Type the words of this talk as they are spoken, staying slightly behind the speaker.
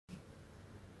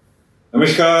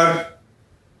Namaskar.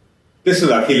 This is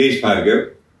Akhilesh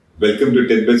Bhargava. Welcome to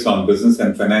Tit-Bits on Business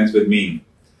and Finance with me.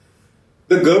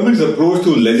 The government's approach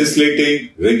to legislating,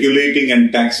 regulating and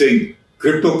taxing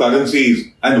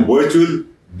cryptocurrencies and virtual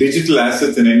digital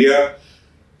assets in India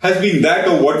has been that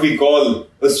of what we call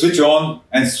a switch on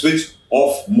and switch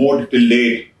off mode till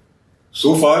date.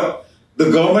 So far, the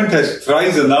government has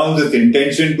thrice announced its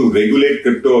intention to regulate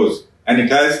cryptos, and it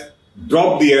has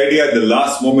dropped the idea at the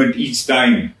last moment each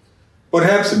time,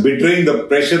 perhaps betraying the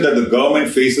pressure that the government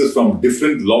faces from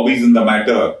different lobbies in the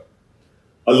matter.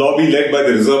 A lobby led by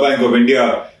the Reserve Bank of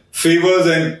India favors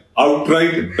an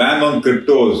outright ban on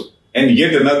cryptos, and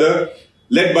yet another,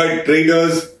 led by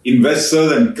traders,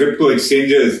 investors and crypto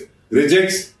exchanges,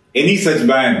 rejects any such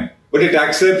ban, but it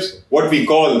accepts what we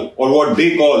call, or what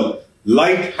they call,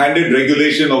 light-handed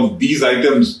regulation of these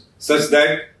items such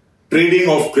that trading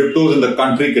of cryptos in the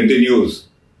country continues.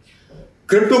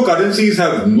 Cryptocurrencies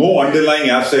have no underlying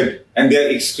asset and they are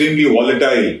extremely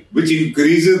volatile, which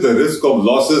increases the risk of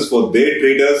losses for their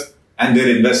traders and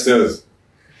their investors.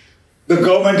 The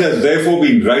government has therefore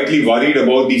been rightly worried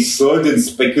about the surge in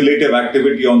speculative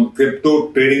activity on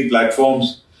crypto trading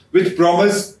platforms, which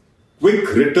promise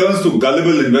quick returns to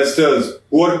gullible investors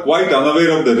who are quite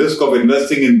unaware of the risk of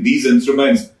investing in these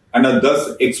instruments and are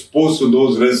thus exposed to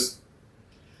those risks.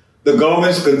 The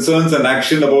government's concerns and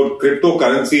action about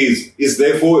cryptocurrencies is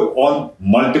therefore on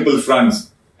multiple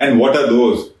fronts. And what are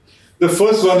those? The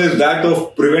first one is that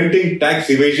of preventing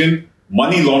tax evasion,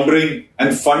 money laundering,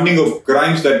 and funding of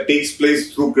crimes that takes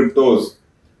place through cryptos.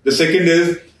 The second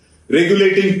is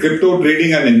regulating crypto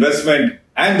trading and investment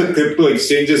and the crypto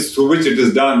exchanges through which it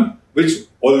is done, which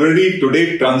already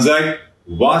today transact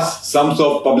vast sums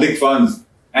of public funds,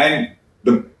 and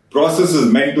the process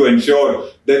is meant to ensure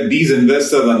that these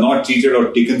investors are not cheated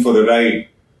or taken for a ride.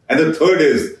 And the third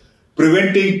is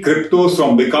preventing cryptos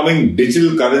from becoming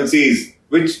digital currencies,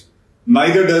 which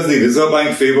neither does the Reserve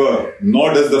Bank favor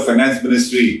nor does the Finance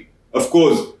Ministry. Of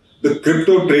course, the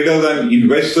crypto traders and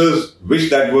investors wish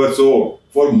that were so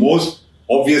for most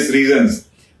obvious reasons.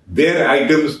 Their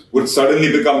items would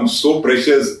suddenly become so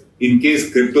precious in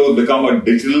case cryptos become a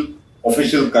digital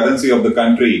official currency of the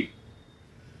country.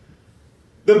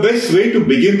 The best way to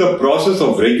begin the process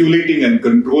of regulating and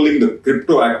controlling the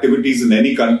crypto activities in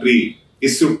any country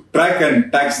is to track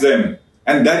and tax them.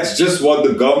 And that's just what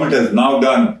the government has now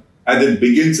done as it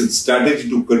begins its strategy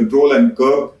to control and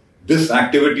curb this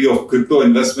activity of crypto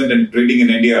investment and trading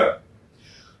in India.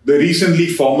 The recently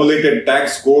formulated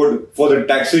tax code for the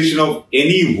taxation of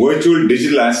any virtual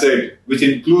digital asset, which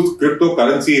includes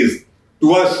cryptocurrencies,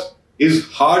 to us is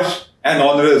harsh and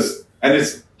onerous, and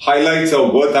its highlights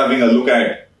are worth having a look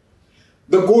at.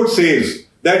 The code says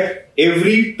that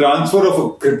every transfer of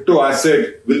a crypto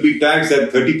asset will be taxed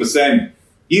at 30%,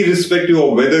 irrespective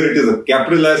of whether it is a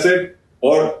capital asset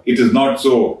or it is not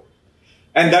so.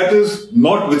 And that is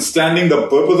notwithstanding the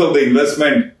purpose of the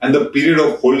investment and the period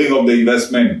of holding of the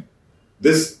investment.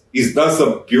 This is thus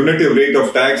a punitive rate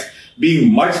of tax,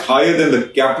 being much higher than the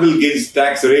capital gains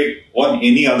tax rate on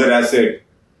any other asset.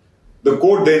 The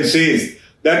code then says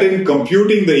that in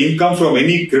computing the income from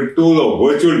any crypto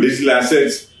or virtual digital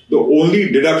assets, the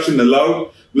only deduction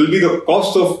allowed will be the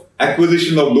cost of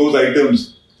acquisition of those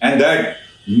items, and that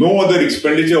no other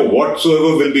expenditure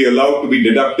whatsoever will be allowed to be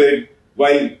deducted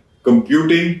while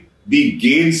computing the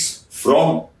gains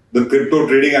from the crypto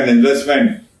trading and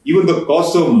investment. Even the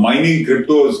cost of mining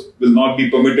cryptos will not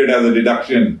be permitted as a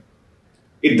deduction.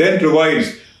 It then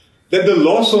provides that the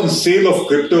loss on sale of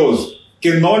cryptos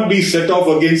cannot be set off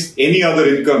against any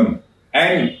other income,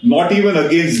 and not even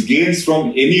against gains from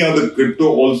any other crypto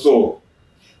also.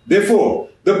 Therefore,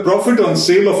 the profit on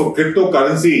sale of a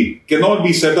cryptocurrency cannot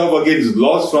be set off against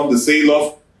loss from the sale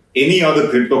of any other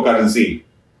cryptocurrency.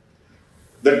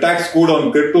 The tax code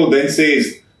on crypto then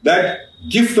says that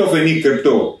gift of any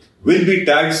crypto will be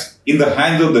taxed in the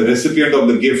hands of the recipient of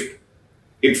the gift.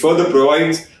 It further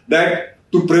provides that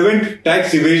to prevent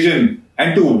tax evasion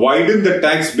and to widen the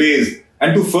tax base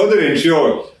and to further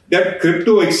ensure that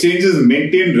crypto exchanges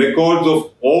maintain records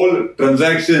of all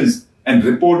transactions and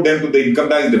report them to the income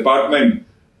tax department,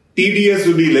 TDS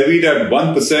will be levied at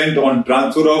 1% on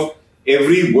transfer of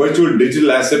every virtual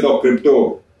digital asset or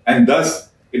crypto, and thus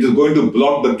it is going to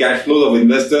block the cash flows of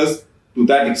investors to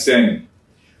that extent.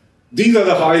 These are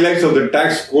the highlights of the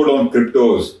tax code on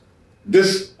cryptos.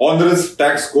 This onerous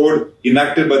tax code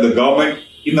enacted by the government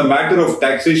in the matter of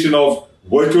taxation of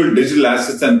virtual digital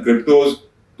assets and cryptos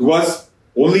to us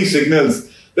only signals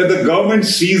that the government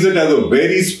sees it as a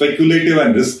very speculative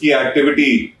and risky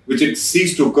activity which it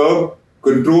seeks to curb,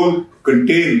 control,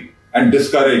 contain and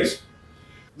discourage.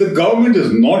 The government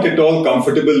is not at all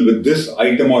comfortable with this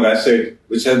item or asset,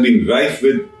 which has been rife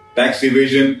with tax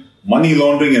evasion, money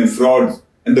laundering and frauds,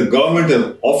 and the government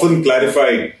has often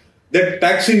clarified that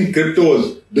taxing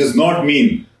cryptos does not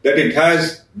mean that it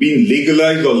has been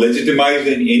legalized or legitimized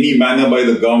in any manner by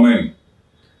the government.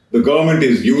 The government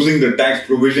is using the tax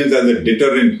provisions as a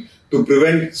deterrent to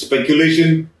prevent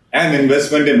speculation and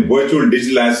investment in virtual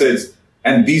digital assets,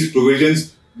 and these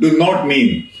provisions do not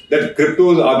mean that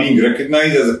cryptos are being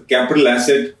recognized as a capital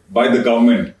asset by the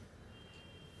government.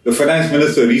 The finance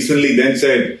minister recently then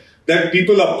said that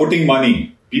people are putting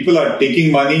money, people are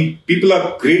taking money, people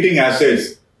are creating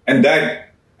assets, and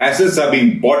that assets are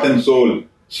being bought and sold.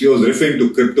 She was referring to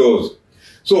cryptos.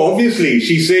 So obviously,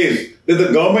 she says that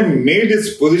the government made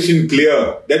its position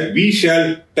clear that we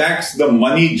shall tax the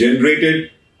money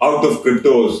generated out of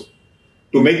cryptos.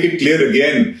 To make it clear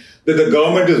again that the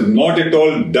government is not at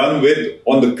all done with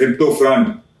on the crypto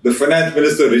front, the finance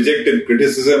minister rejected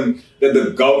criticism that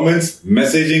the government's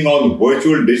messaging on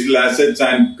virtual digital assets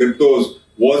and cryptos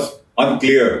was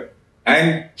unclear.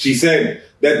 And she said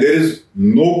that there is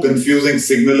no confusing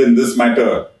signal in this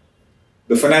matter.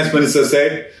 The finance minister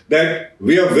said that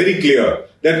we are very clear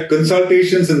that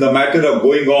consultations in the matter are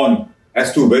going on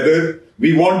as to whether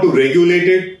we want to regulate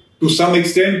it to some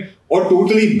extent or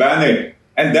totally ban it,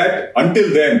 and that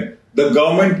until then, the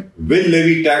government will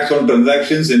levy tax on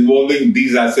transactions involving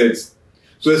these assets.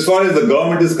 So as far as the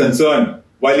government is concerned,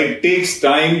 while it takes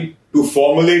time to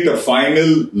formulate a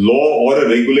final law or a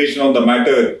regulation on the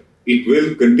matter, it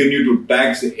will continue to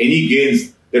tax any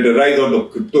gains that arise out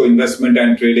of crypto investment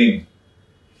and trading.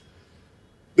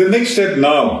 The next step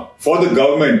now for the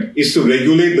government is to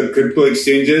regulate the crypto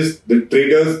exchanges, the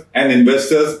traders and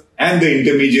investors and the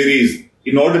intermediaries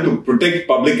in order to protect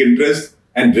public interest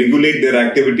and regulate their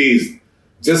activities,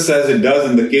 just as it does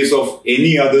in the case of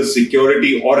any other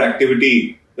security or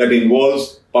activity that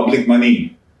involves public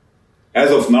money.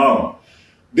 As of now,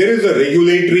 there is a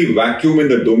regulatory vacuum in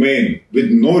the domain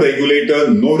with no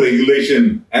regulator, no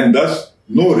regulation, and thus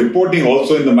no reporting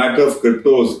also in the matter of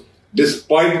cryptos,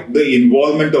 despite the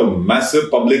involvement of massive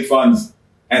public funds.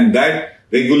 And that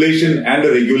regulation and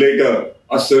a regulator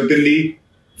are certainly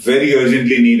very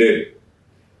urgently needed.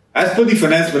 As per the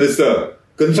finance minister,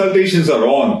 consultations are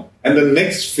on, and the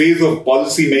next phase of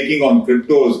policy making on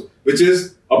cryptos, which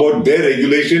is about their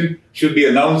regulation, should be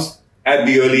announced at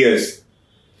the earliest.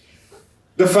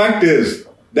 The fact is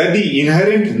that the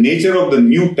inherent nature of the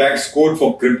new tax code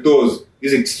for cryptos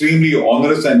is extremely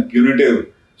onerous and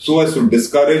punitive, so as to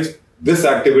discourage this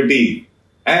activity.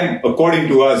 And according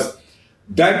to us,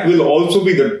 that will also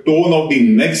be the tone of the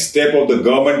next step of the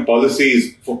government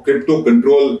policies for crypto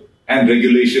control and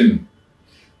regulation.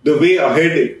 The way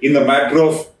ahead in the matter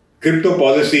of crypto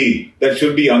policy that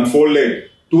should be unfolded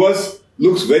to us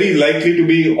looks very likely to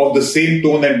be of the same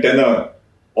tone and tenor,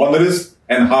 onerous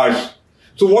and harsh.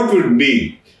 So what would it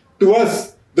be? To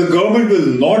us, the government will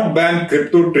not ban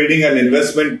crypto trading and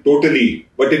investment totally,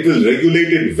 but it will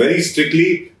regulate it very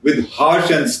strictly with harsh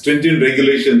and stringent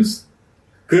regulations.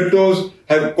 Cryptos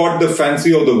have caught the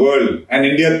fancy of the world, and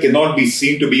India cannot be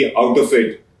seen to be out of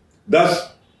it. Thus,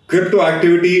 crypto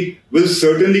activity will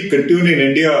certainly continue in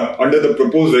India under the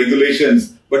proposed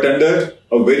regulations, but under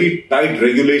a very tight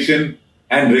regulation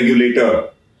and regulator.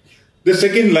 The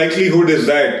second likelihood is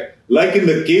that, like in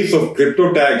the case of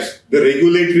crypto tax, the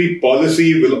regulatory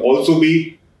policy will also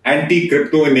be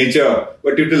anti-crypto in nature,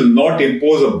 but it will not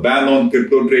impose a ban on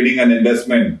crypto trading and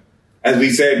investment. As we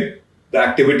said, the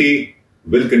activity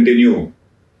will continue.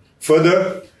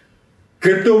 Further,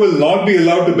 crypto will not be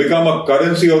allowed to become a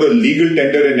currency or a legal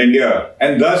tender in India,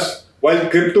 and thus, while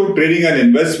crypto trading and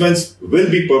investments will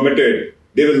be permitted,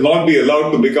 they will not be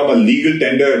allowed to become a legal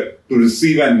tender to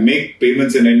receive and make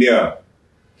payments in India.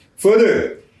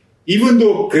 Further, even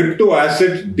though crypto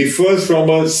asset differs from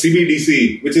a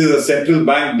CBDC, which is a central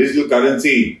bank digital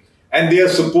currency, and they are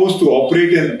supposed to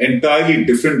operate in entirely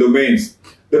different domains,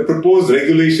 the proposed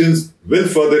regulations will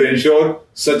further ensure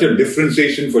such a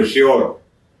differentiation for sure.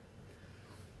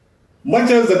 Much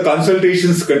as the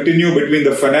consultations continue between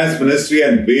the finance ministry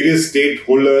and various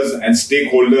stakeholders and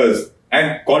stakeholders,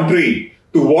 and contrary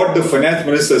to what the finance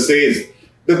minister says,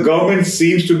 the government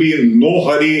seems to be in no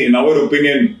hurry, in our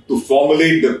opinion, to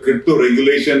formulate the crypto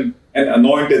regulation and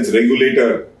anoint its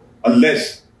regulator,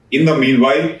 unless, in the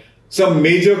meanwhile, some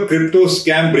major crypto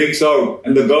scam breaks out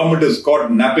and the government is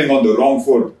caught napping on the wrong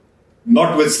foot.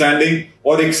 Notwithstanding,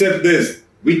 or except this,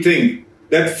 we think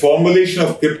that formulation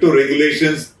of crypto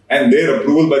regulations and their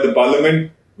approval by the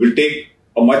parliament will take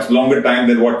a much longer time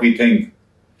than what we think.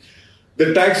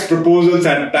 The tax proposals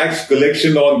and tax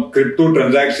collection on crypto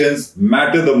transactions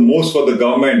matter the most for the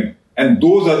government, and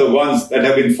those are the ones that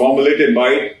have been formulated by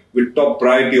it with top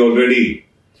priority already.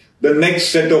 The next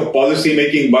set of policy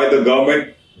making by the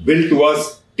government will to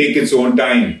us take its own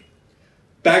time.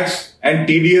 Tax and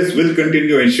TDS will continue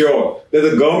to ensure that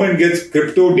the government gets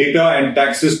crypto data and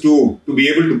taxes too to be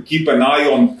able to keep an eye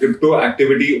on crypto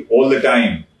activity all the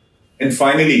time. And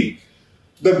finally,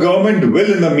 the government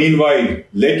will in the meanwhile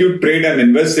let you trade and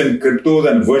invest in cryptos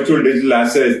and virtual digital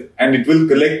assets, and it will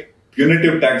collect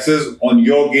punitive taxes on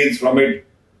your gains from it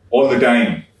all the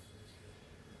time.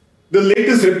 The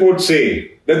latest reports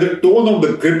say that the tone of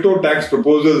the crypto tax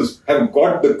proposals have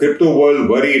got the crypto world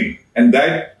worried, and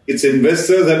that its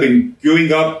investors have been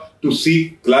queuing up to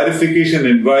seek clarification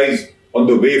and advice on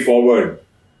the way forward.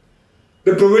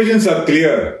 The provisions are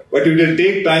clear, but it will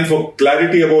take time for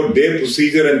clarity about their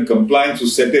procedure and compliance to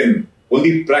set in.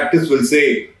 Only practice will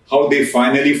say how they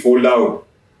finally fold out.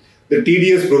 The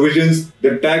TDS provisions,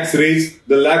 the tax rates,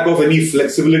 the lack of any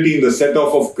flexibility in the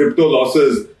set-off of crypto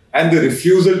losses, and the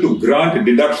refusal to grant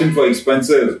deduction for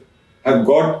expenses have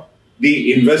got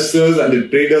the investors and the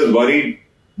traders worried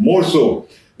more so,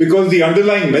 because the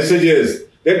underlying message is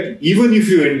that even if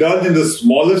you indulge in the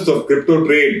smallest of crypto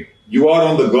trade, you are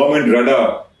on the government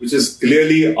radar, which is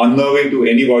clearly unnerving to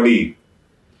anybody.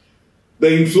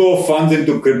 The inflow of funds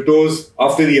into cryptos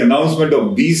after the announcement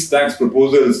of these tax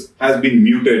proposals has been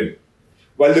muted.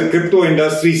 While the crypto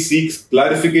industry seeks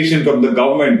clarification from the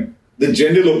government, the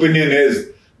general opinion is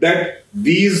that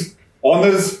these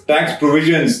onerous tax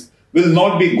provisions will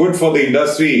not be good for the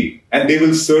industry, and they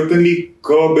will certainly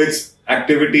curb its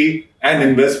activity and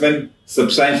investment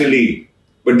substantially.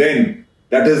 But then,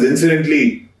 that is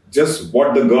incidentally just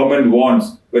what the government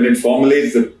wants when it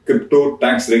formulates the crypto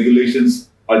tax regulations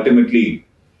ultimately.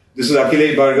 This is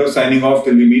Akhilesh Bhargava signing off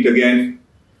till we meet again.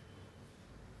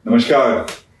 Namaskar.